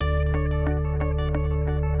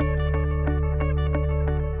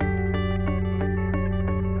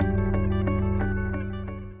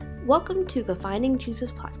Welcome to the Finding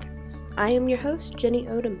Jesus podcast. I am your host, Jenny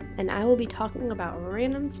Odom, and I will be talking about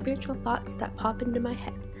random spiritual thoughts that pop into my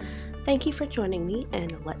head. Thank you for joining me,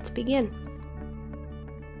 and let's begin.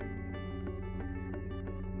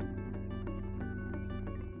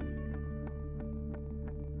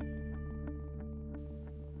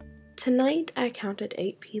 Tonight, I counted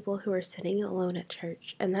 8 people who were sitting alone at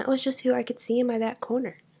church, and that was just who I could see in my back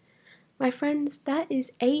corner. My friends, that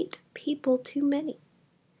is 8 people too many.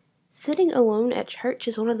 Sitting alone at church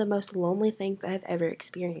is one of the most lonely things I've ever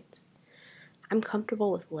experienced. I'm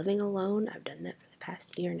comfortable with living alone. I've done that for the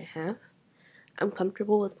past year and a half. I'm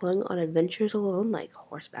comfortable with going on adventures alone, like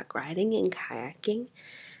horseback riding and kayaking,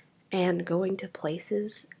 and going to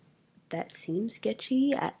places that seem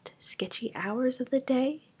sketchy at sketchy hours of the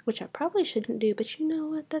day, which I probably shouldn't do, but you know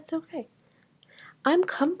what? That's okay. I'm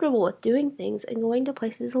comfortable with doing things and going to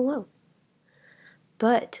places alone.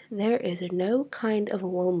 But there is no kind of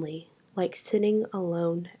lonely like sitting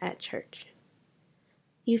alone at church.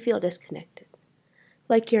 You feel disconnected,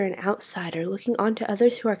 like you're an outsider looking onto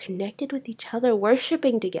others who are connected with each other,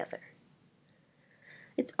 worshiping together.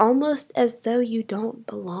 It's almost as though you don't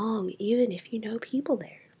belong, even if you know people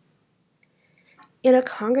there. In a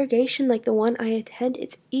congregation like the one I attend,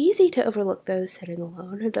 it's easy to overlook those sitting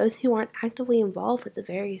alone or those who aren't actively involved with the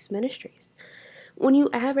various ministries. When you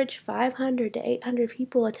average 500 to 800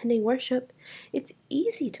 people attending worship, it's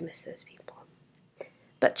easy to miss those people.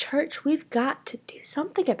 But church, we've got to do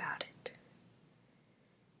something about it.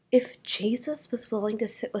 If Jesus was willing to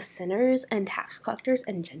sit with sinners and tax collectors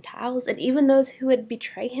and Gentiles and even those who would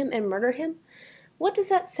betray him and murder him, what does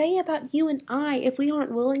that say about you and I if we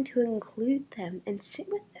aren't willing to include them and sit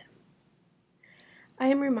with them? I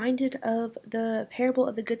am reminded of the parable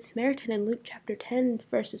of the Good Samaritan in Luke chapter 10,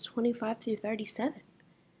 verses 25 through 37.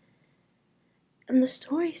 And the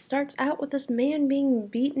story starts out with this man being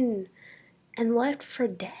beaten and left for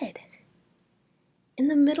dead in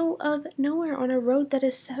the middle of nowhere on a road that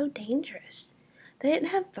is so dangerous. They didn't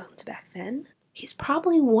have phones back then. He's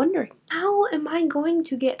probably wondering, how am I going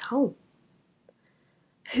to get home?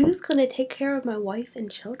 Who's going to take care of my wife and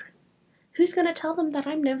children? Who's going to tell them that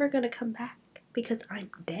I'm never going to come back because I'm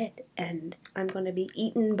dead and I'm going to be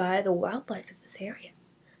eaten by the wildlife of this area?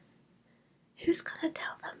 Who's going to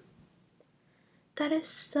tell them? That is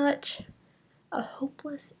such a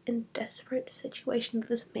hopeless and desperate situation that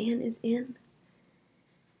this man is in.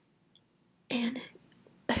 And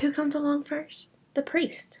who comes along first? The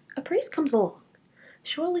priest. A priest comes along.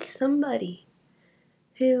 Surely somebody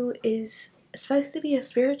who is supposed to be a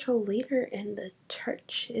spiritual leader in the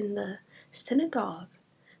church, in the synagogue.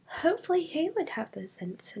 Hopefully he would have the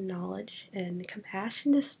sense and knowledge and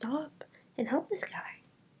compassion to stop and help this guy.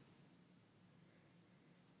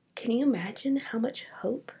 Can you imagine how much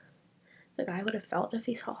hope the guy would have felt if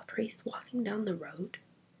he saw a priest walking down the road?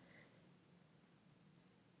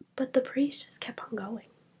 But the priest just kept on going.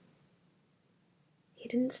 He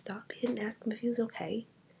didn't stop. He didn't ask him if he was okay.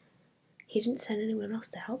 He didn't send anyone else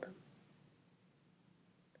to help him.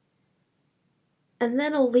 And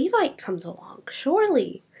then a Levite comes along.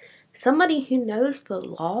 Surely somebody who knows the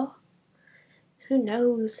law, who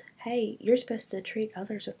knows, hey, you're supposed to treat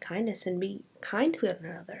others with kindness and be kind to one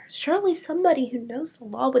another. Surely somebody who knows the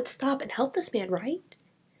law would stop and help this man, right?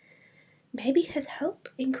 Maybe his hope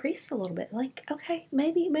increased a little bit. Like, okay,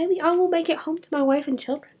 maybe I will make it home to my wife and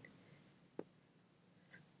children.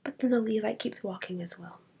 But then the Levite keeps walking as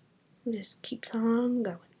well. He just keeps on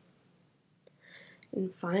going.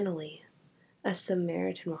 And finally, a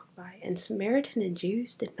Samaritan walked by, and Samaritan and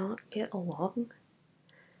Jews did not get along.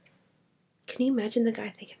 Can you imagine the guy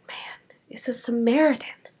thinking, man, it's a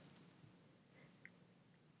Samaritan.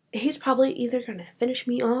 He's probably either going to finish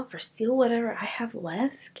me off or steal whatever I have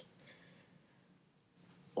left,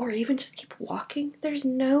 or even just keep walking. There's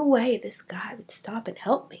no way this guy would stop and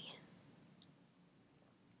help me.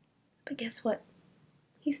 But guess what?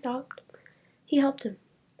 He stopped. He helped him.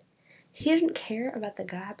 He didn't care about the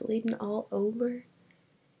guy bleeding all over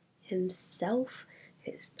himself,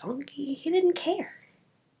 his donkey. He didn't care.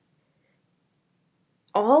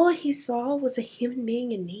 All he saw was a human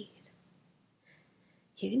being in need.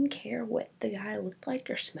 He didn't care what the guy looked like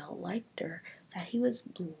or smelled like or that he was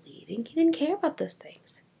bleeding. He didn't care about those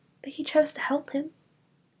things. But he chose to help him.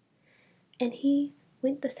 And he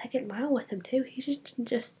went the second mile with him too. He didn't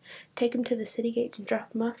just take him to the city gates and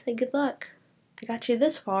drop him off and say, good luck, I got you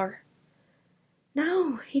this far.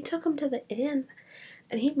 No, he took him to the inn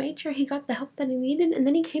and he made sure he got the help that he needed, and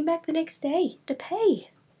then he came back the next day to pay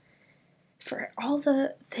for all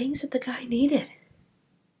the things that the guy needed.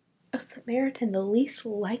 A Samaritan, the least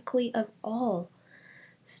likely of all,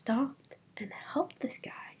 stopped and helped this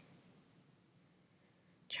guy.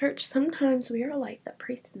 Church, sometimes we are like the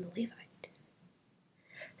priest and the Levite.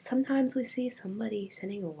 Sometimes we see somebody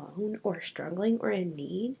sitting alone or struggling or in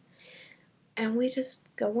need, and we just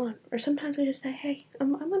go on. Or sometimes we just say, hey,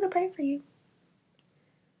 I'm going to pray for you.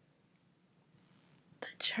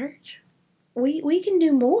 But church, we can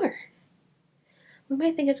do more. We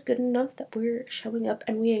might think it's good enough that we're showing up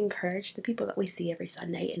and we encourage the people that we see every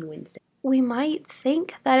Sunday and Wednesday. We might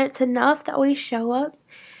think that it's enough that we show up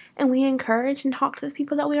and we encourage and talk to the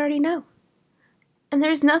people that we already know. And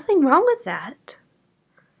there's nothing wrong with that.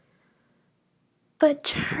 But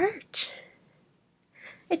church,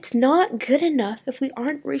 it's not good enough if we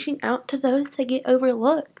aren't reaching out to those that get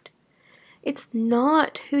overlooked. It's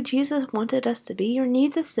not who Jesus wanted us to be or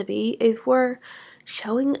needs us to be if we're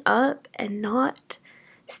showing up and not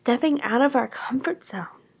stepping out of our comfort zone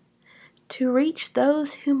to reach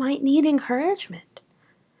those who might need encouragement.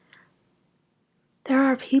 There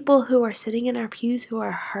are people who are sitting in our pews who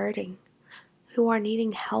are hurting, who are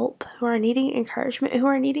needing help, who are needing encouragement, who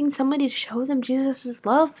are needing somebody to show them Jesus'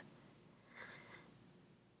 love.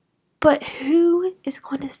 But who is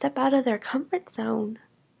going to step out of their comfort zone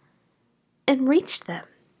and reach them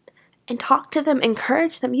and talk to them,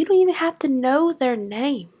 encourage them? You don't even have to know their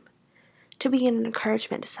name to be an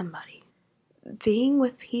encouragement to somebody. Being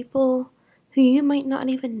with people who you might not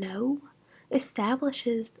even know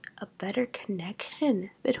establishes a better connection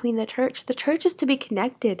between the church. The church is to be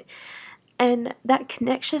connected, and that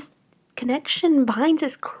connection binds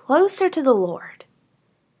us closer to the Lord.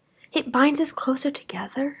 It binds us closer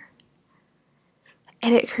together,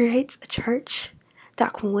 and it creates a church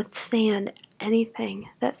that can withstand anything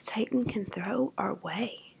that Satan can throw our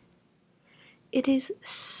way. It is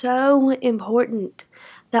so important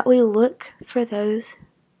that we look for those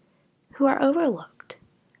who are overlooked,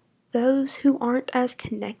 those who aren't as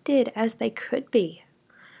connected as they could be,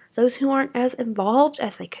 those who aren't as involved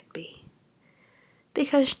as they could be.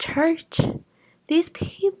 Because church, these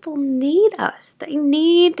people need us. They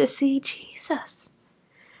need to see Jesus.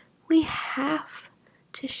 We have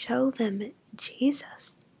to show them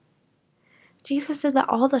Jesus. Jesus did that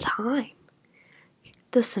all the time.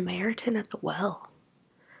 The Samaritan at the well.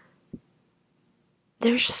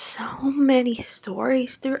 There's so many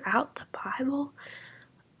stories throughout the Bible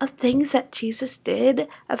of things that Jesus did,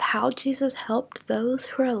 of how Jesus helped those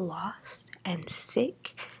who are lost and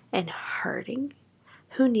sick and hurting,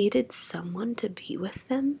 who needed someone to be with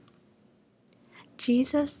them.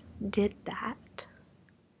 Jesus did that.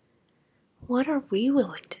 What are we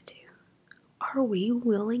willing to do? Are we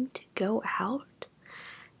willing to go out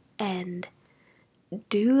and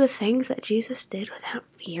do the things that Jesus did without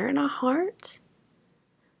fear in our hearts?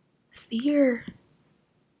 Fear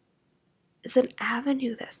is an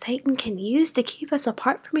avenue that Satan can use to keep us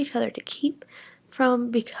apart from each other, to keep from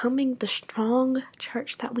becoming the strong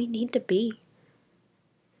church that we need to be.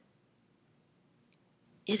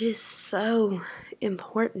 It is so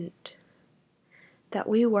important that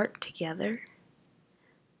we work together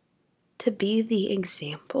to be the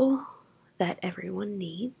example that everyone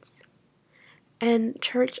needs. And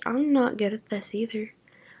church, I'm not good at this either.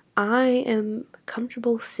 I am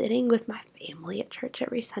comfortable sitting with my family at church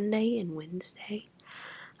every Sunday and Wednesday.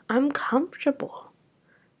 I'm comfortable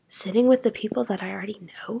sitting with the people that I already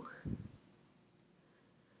know.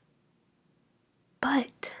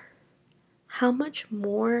 But how much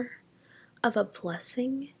more of a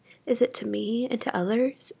blessing is it to me and to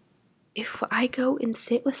others if I go and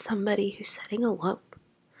sit with somebody who's sitting alone,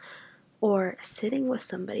 or sitting with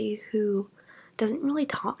somebody who doesn't really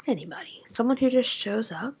talk to anybody, someone who just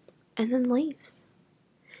shows up and then leaves.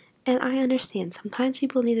 And I understand sometimes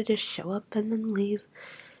people need to just show up and then leave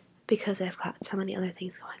because they've got so many other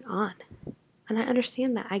things going on. And I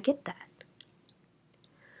understand that. I get that.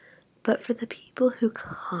 But for the people who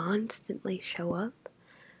constantly show up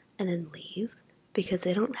and then leave because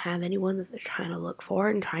they don't have anyone that they're trying to look for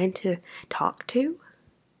and trying to talk to,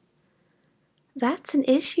 that's an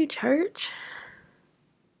issue, church.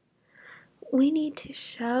 We need to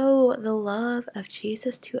show the love of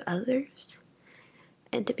Jesus to others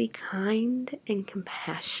and to be kind and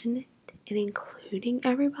compassionate and including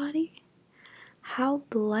everybody. How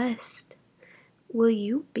blessed will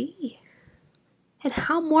you be? And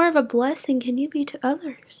how more of a blessing can you be to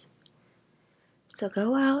others? So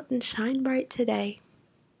go out and shine bright today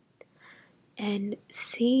and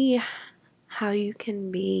see how you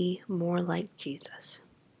can be more like Jesus.